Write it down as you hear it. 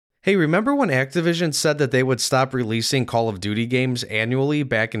Hey, remember when Activision said that they would stop releasing Call of Duty games annually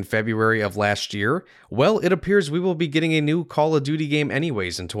back in February of last year? Well, it appears we will be getting a new Call of Duty game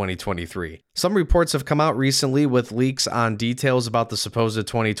anyways in 2023. Some reports have come out recently with leaks on details about the supposed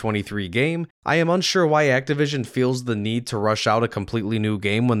 2023 game. I am unsure why Activision feels the need to rush out a completely new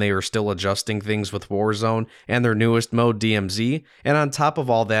game when they are still adjusting things with Warzone and their newest mode DMZ, and on top of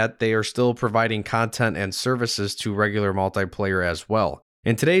all that, they are still providing content and services to regular multiplayer as well.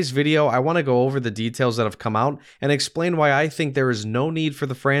 In today's video, I want to go over the details that have come out and explain why I think there is no need for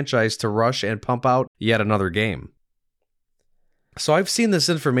the franchise to rush and pump out yet another game. So I've seen this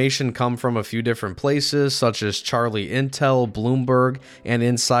information come from a few different places, such as Charlie Intel, Bloomberg, and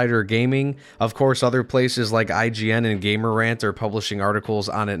Insider Gaming. Of course, other places like IGN and GamerRant are publishing articles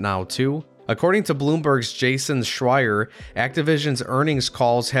on it now too. According to Bloomberg's Jason Schreier, Activision's earnings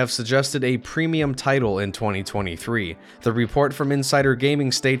calls have suggested a premium title in 2023. The report from Insider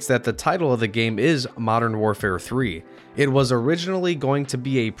Gaming states that the title of the game is Modern Warfare 3. It was originally going to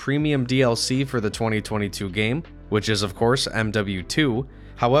be a premium DLC for the 2022 game, which is of course MW2.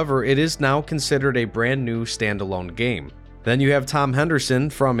 However, it is now considered a brand new standalone game. Then you have Tom Henderson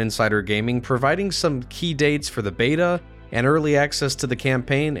from Insider Gaming providing some key dates for the beta, and early access to the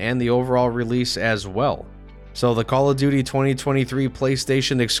campaign and the overall release as well. So the Call of Duty 2023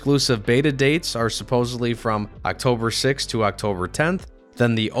 PlayStation exclusive beta dates are supposedly from October 6th to October 10th,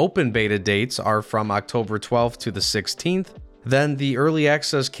 then the open beta dates are from October 12th to the 16th, then the early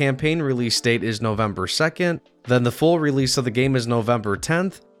access campaign release date is November 2nd, then the full release of the game is November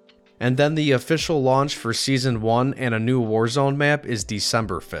 10th, and then the official launch for Season 1 and a new Warzone map is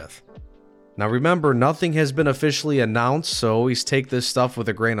December 5th. Now remember, nothing has been officially announced, so always take this stuff with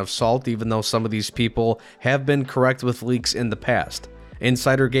a grain of salt, even though some of these people have been correct with leaks in the past.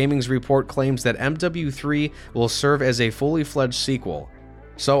 Insider Gaming's report claims that MW3 will serve as a fully fledged sequel.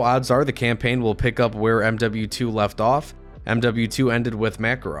 So odds are the campaign will pick up where MW2 left off. MW2 ended with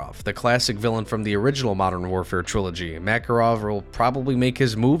Makarov, the classic villain from the original Modern Warfare trilogy. Makarov will probably make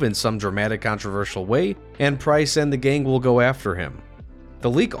his move in some dramatic, controversial way, and Price and the gang will go after him. The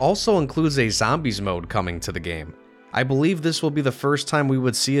leak also includes a zombies mode coming to the game. I believe this will be the first time we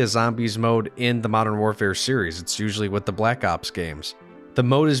would see a zombies mode in the Modern Warfare series. It's usually with the Black Ops games. The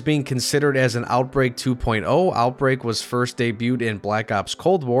mode is being considered as an Outbreak 2.0. Outbreak was first debuted in Black Ops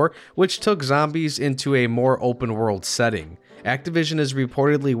Cold War, which took zombies into a more open world setting. Activision is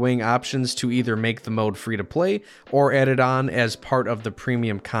reportedly weighing options to either make the mode free to play or add it on as part of the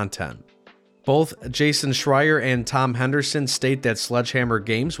premium content. Both Jason Schreier and Tom Henderson state that Sledgehammer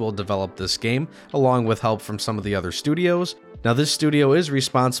Games will develop this game, along with help from some of the other studios. Now, this studio is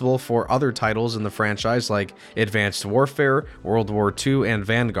responsible for other titles in the franchise like Advanced Warfare, World War II, and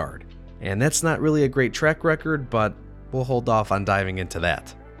Vanguard. And that's not really a great track record, but we'll hold off on diving into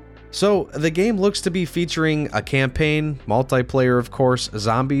that. So, the game looks to be featuring a campaign, multiplayer of course,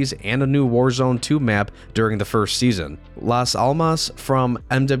 zombies, and a new Warzone 2 map during the first season. Las Almas from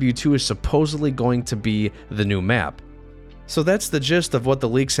MW2 is supposedly going to be the new map. So that's the gist of what the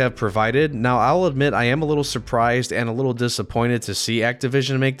leaks have provided. Now, I'll admit I am a little surprised and a little disappointed to see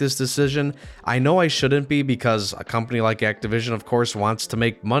Activision make this decision. I know I shouldn't be, because a company like Activision, of course, wants to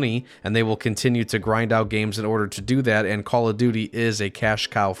make money, and they will continue to grind out games in order to do that, and Call of Duty is a cash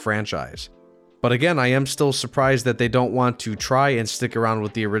cow franchise. But again, I am still surprised that they don't want to try and stick around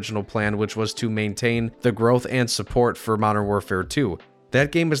with the original plan, which was to maintain the growth and support for Modern Warfare 2.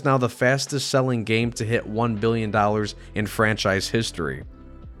 That game is now the fastest selling game to hit $1 billion in franchise history.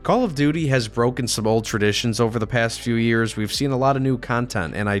 Call of Duty has broken some old traditions over the past few years. We've seen a lot of new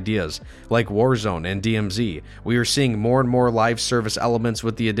content and ideas, like Warzone and DMZ. We are seeing more and more live service elements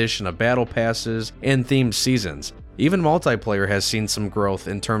with the addition of battle passes and themed seasons. Even multiplayer has seen some growth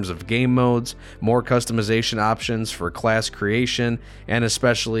in terms of game modes, more customization options for class creation, and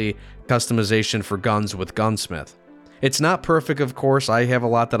especially customization for guns with Gunsmith. It's not perfect, of course. I have a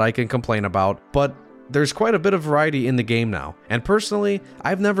lot that I can complain about, but there's quite a bit of variety in the game now. And personally,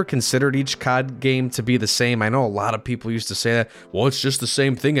 I've never considered each COD game to be the same. I know a lot of people used to say that, well, it's just the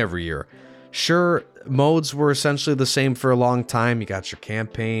same thing every year. Sure, modes were essentially the same for a long time. You got your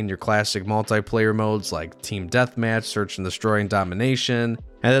campaign, your classic multiplayer modes like Team Deathmatch, Search and Destroy, and Domination.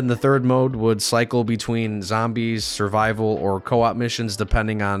 And then the third mode would cycle between zombies, survival, or co-op missions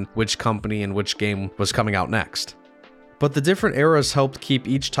depending on which company and which game was coming out next. But the different eras helped keep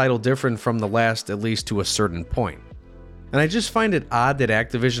each title different from the last, at least to a certain point. And I just find it odd that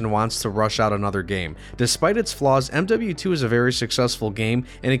Activision wants to rush out another game. Despite its flaws, MW2 is a very successful game,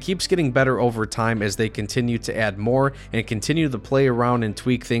 and it keeps getting better over time as they continue to add more and continue to play around and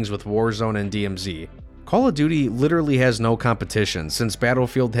tweak things with Warzone and DMZ. Call of Duty literally has no competition since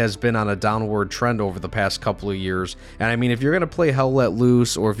Battlefield has been on a downward trend over the past couple of years. And I mean, if you're going to play Hell Let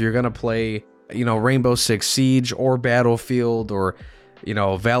Loose, or if you're going to play, Rainbow Six Siege or Battlefield, or,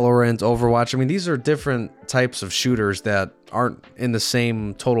 Valorant, Overwatch, I mean, these are different types of shooters that aren't in the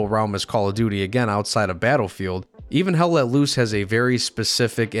same total realm as Call of Duty, again, outside of Battlefield. Even Hell Let Loose has a very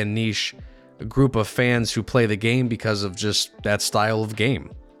specific and niche group of fans who play the game because of just that style of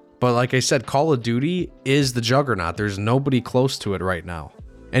game. But like I said, Call of Duty is the juggernaut. There's nobody close to it right now.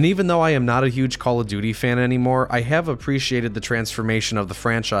 And even though I am not a huge Call of Duty fan anymore, I have appreciated the transformation of the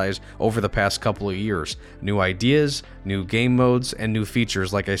franchise over the past couple of years. New ideas, new game modes, and new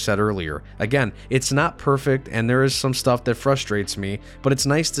features, like I said earlier. Again, it's not perfect, and there is some stuff that frustrates me, but it's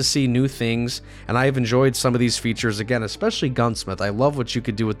nice to see new things, and I have enjoyed some of these features again, especially Gunsmith. I love what you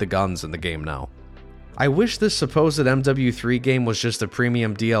could do with the guns in the game now. I wish this supposed MW3 game was just a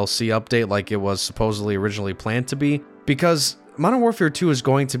premium DLC update like it was supposedly originally planned to be, because Modern Warfare 2 is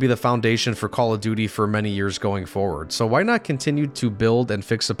going to be the foundation for Call of Duty for many years going forward, so why not continue to build and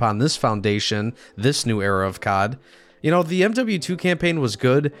fix upon this foundation, this new era of COD? The MW2 campaign was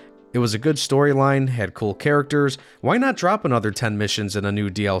good, it was a good storyline, had cool characters. Why not drop another 10 missions in a new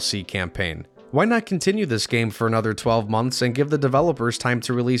DLC campaign? Why not continue this game for another 12 months and give the developers time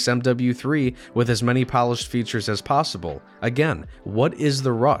to release MW3 with as many polished features as possible? Again, what is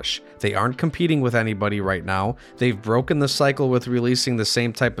the rush? They aren't competing with anybody right now. They've broken the cycle with releasing the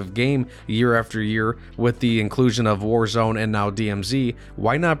same type of game year after year with the inclusion of Warzone and now DMZ.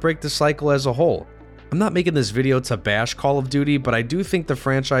 Why not break the cycle as a whole? I'm not making this video to bash Call of Duty, but I do think the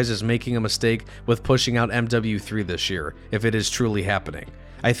franchise is making a mistake with pushing out MW3 this year, if it is truly happening.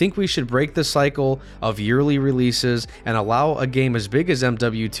 I think we should break the cycle of yearly releases and allow a game as big as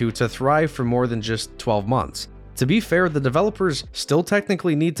MW2 to thrive for more than just 12 months. To be fair, the developers still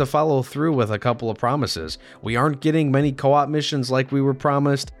technically need to follow through with a couple of promises. We aren't getting many co-op missions like we were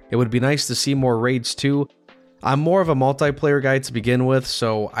promised. It would be nice to see more raids too. I'm more of a multiplayer guy to begin with,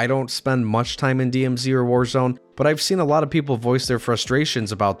 so I don't spend much time in DMZ or Warzone, but I've seen a lot of people voice their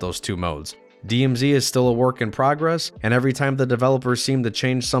frustrations about those two modes. DMZ is still a work in progress, and every time the developers seem to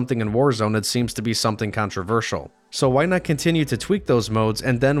change something in Warzone, it seems to be something controversial. So why not continue to tweak those modes,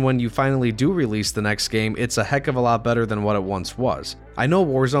 and then when you finally do release the next game, it's a heck of a lot better than what it once was. I know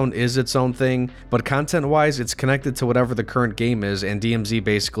Warzone is its own thing, but content-wise, it's connected to whatever the current game is, and DMZ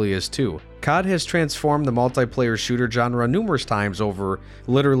basically is too. COD has transformed the multiplayer shooter genre numerous times over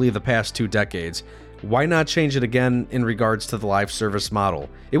literally the past 2 decades. Why not change it again in regards to the live service model?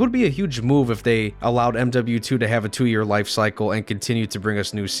 It would be a huge move if they allowed MW2 to have a 2-year life cycle and continue to bring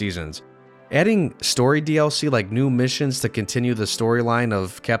us new seasons. Adding story DLC like new missions to continue the storyline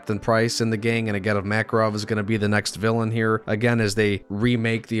of Captain Price and the gang, and again of Makarov is going to be the next villain here, again as they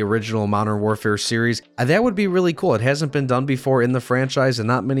remake the original Modern Warfare series. That would be really cool. It hasn't been done before in the franchise, and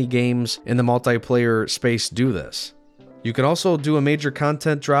not many games in the multiplayer space do this. You can also do a major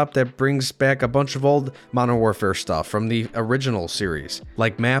content drop that brings back a bunch of old Modern Warfare stuff from the original series,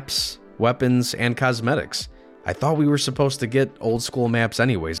 like maps, weapons, and cosmetics. I thought we were supposed to get old school maps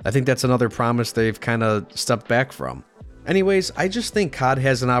anyways. I think that's another promise they've kind of stepped back from. Anyways, I just think COD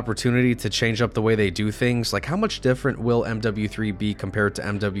has an opportunity to change up the way they do things. Like, how much different will MW3 be compared to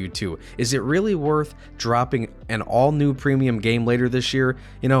MW2? Is it really worth dropping an all-new premium game later this year?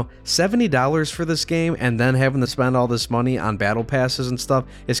 $70 for this game and then having to spend all this money on battle passes and stuff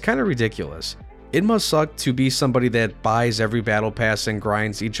is kind of ridiculous. It must suck to be somebody that buys every battle pass and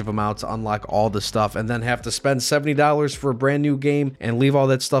grinds each of them out to unlock all the stuff and then have to spend $70 for a brand new game and leave all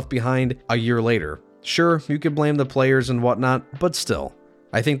that stuff behind a year later. Sure, you could blame the players and whatnot, but still,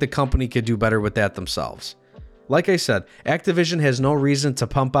 I think the company could do better with that themselves. Like I said, Activision has no reason to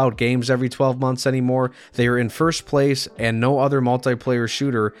pump out games every 12 months anymore. They are in first place, and no other multiplayer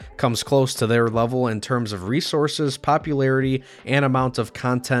shooter comes close to their level in terms of resources, popularity, and amount of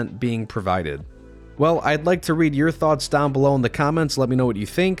content being provided. Well, I'd like to read your thoughts down below in the comments. Let me know what you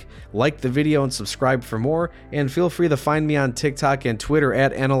think. Like the video and subscribe for more. And feel free to find me on TikTok and Twitter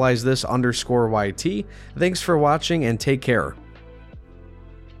at analyzethis_YT. Thanks for watching and take care.